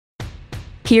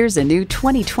Here's a new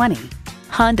 2020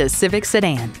 Honda Civic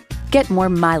sedan. Get more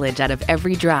mileage out of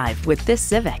every drive with this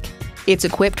Civic. It's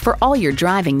equipped for all your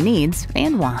driving needs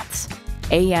and wants.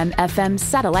 AM/FM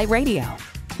satellite radio,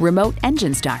 remote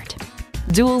engine start,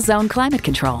 dual zone climate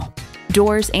control,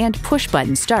 doors and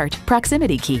push-button start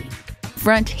proximity key,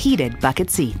 front heated bucket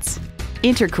seats,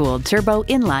 intercooled turbo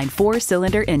inline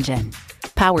 4-cylinder engine,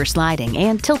 power sliding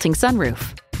and tilting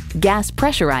sunroof, gas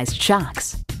pressurized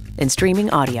shocks, and streaming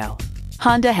audio.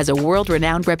 Honda has a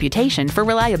world-renowned reputation for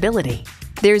reliability.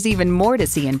 There's even more to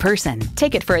see in person.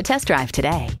 Take it for a test drive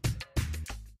today.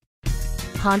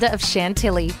 Honda of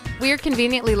Chantilly. We're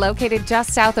conveniently located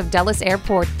just south of Dulles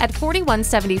Airport at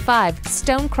 4175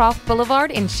 Stonecroft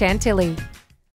Boulevard in Chantilly.